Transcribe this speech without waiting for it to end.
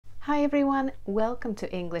Hi everyone, welcome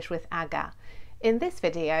to English with Aga. In this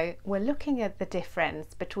video, we're looking at the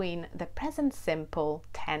difference between the present simple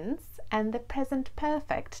tense and the present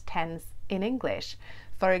perfect tense in English.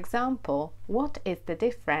 For example, what is the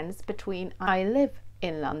difference between I live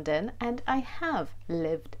in London and I have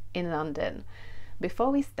lived in London?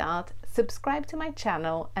 Before we start, subscribe to my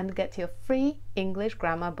channel and get your free English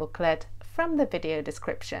grammar booklet from the video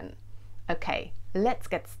description. Okay, let's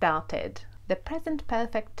get started. The present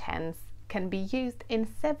perfect tense can be used in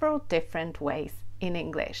several different ways in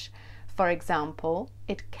English. For example,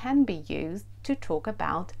 it can be used to talk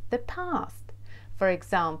about the past. For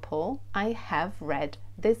example, I have read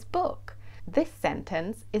this book. This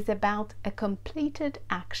sentence is about a completed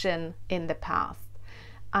action in the past.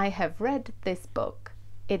 I have read this book.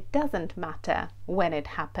 It doesn't matter when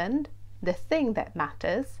it happened. The thing that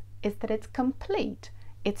matters is that it's complete,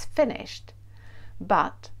 it's finished.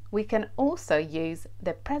 But we can also use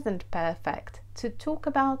the present perfect to talk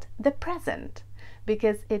about the present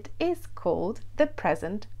because it is called the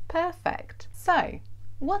present perfect. So,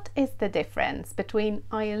 what is the difference between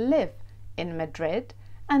I live in Madrid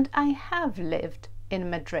and I have lived in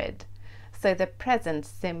Madrid? So the present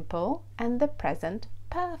simple and the present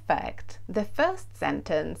perfect. The first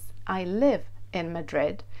sentence, I live in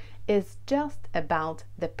Madrid, is just about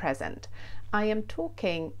the present. I am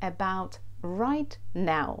talking about right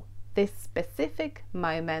now, this specific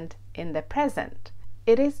moment in the present.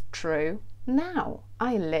 It is true now.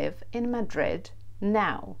 I live in Madrid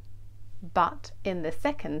now. But in the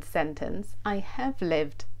second sentence, I have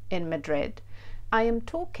lived in Madrid, I am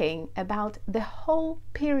talking about the whole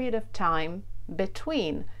period of time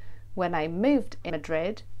between when I moved in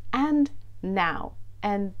Madrid and now.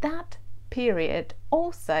 And that period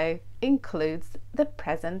also includes the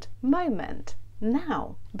present moment.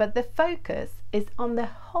 Now, but the focus is on the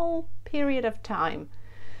whole period of time.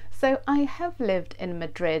 So I have lived in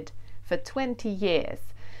Madrid for 20 years,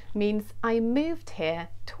 means I moved here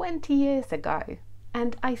 20 years ago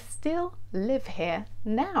and I still live here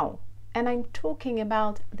now. And I'm talking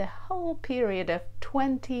about the whole period of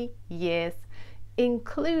 20 years,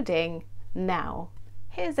 including now.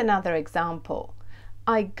 Here's another example.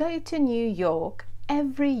 I go to New York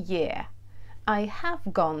every year. I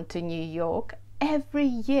have gone to New York every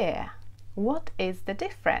year. What is the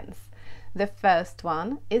difference? The first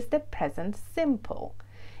one is the present simple.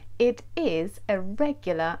 It is a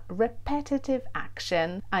regular, repetitive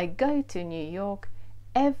action. I go to New York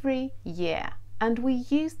every year. And we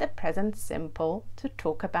use the present simple to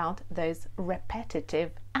talk about those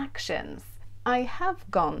repetitive actions. I have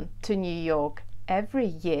gone to New York every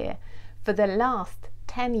year for the last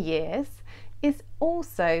 10 years is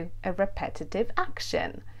also a repetitive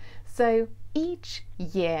action. So each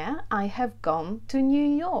year I have gone to New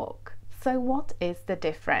York. So what is the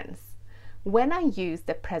difference? When I use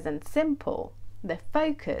the present simple, the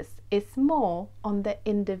focus is more on the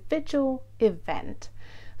individual event.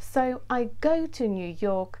 So I go to New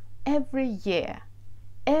York every year.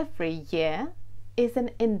 Every year is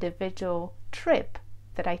an individual trip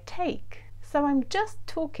that I take. So I'm just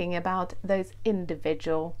talking about those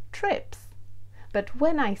individual trips. But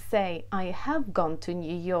when I say I have gone to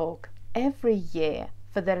New York every year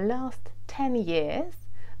for the last 10 years,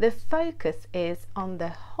 the focus is on the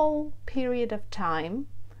whole period of time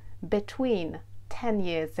between 10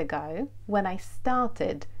 years ago when I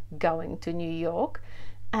started going to New York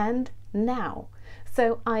and now.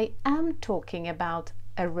 So I am talking about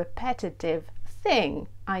a repetitive thing.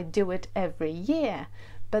 I do it every year,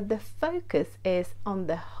 but the focus is on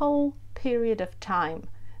the whole period of time,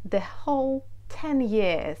 the whole 10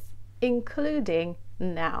 years, including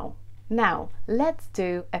now. Now, let's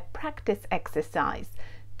do a practice exercise.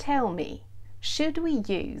 Tell me, should we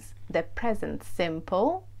use the present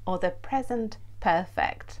simple or the present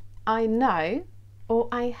perfect? I know or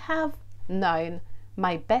I have known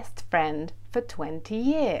my best friend for 20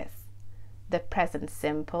 years. The present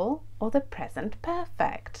simple or the present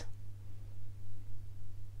perfect?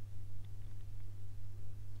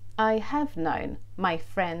 I have known my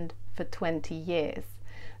friend for 20 years.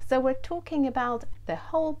 So we're talking about the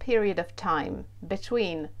whole period of time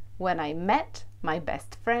between when I met my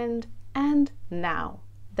best friend and now,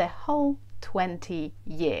 the whole 20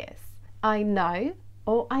 years. I know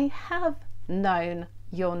or I have known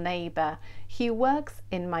your neighbor. He works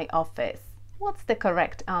in my office. What's the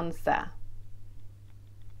correct answer?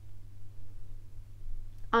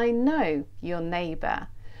 I know your neighbor.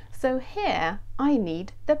 So here I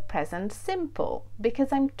need the present simple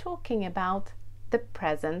because I'm talking about the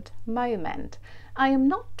present moment. I am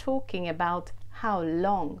not talking about how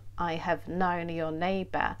long I have known your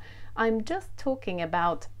neighbor. I'm just talking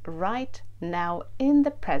about right now in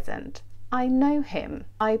the present. I know him.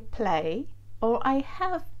 I play or I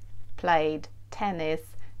have played tennis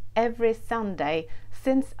every Sunday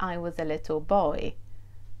since I was a little boy.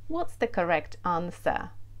 What's the correct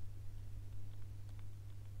answer?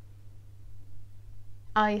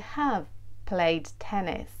 I have played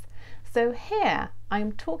tennis. So here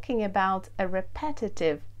I'm talking about a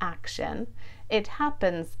repetitive action. It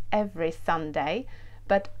happens every Sunday,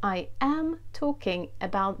 but I am talking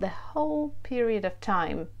about the whole period of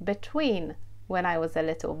time between when I was a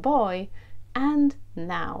little boy and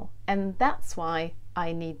now. And that's why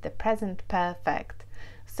I need the present perfect.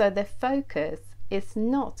 So the focus is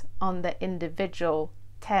not on the individual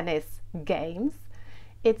tennis games.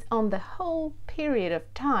 It's on the whole period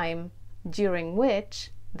of time during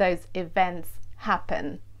which those events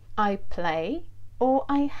happen. I play or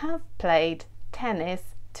I have played tennis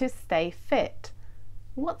to stay fit.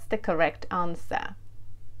 What's the correct answer?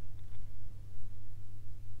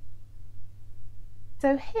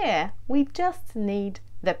 So here we just need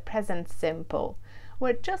the present simple.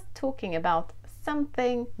 We're just talking about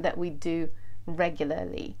something that we do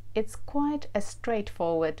regularly. It's quite a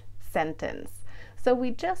straightforward sentence. So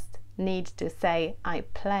we just need to say I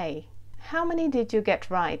play. How many did you get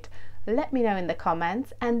right? Let me know in the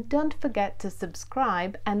comments, and don't forget to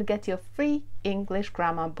subscribe and get your free English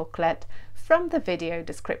grammar booklet from the video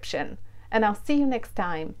description. And I'll see you next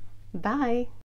time. Bye!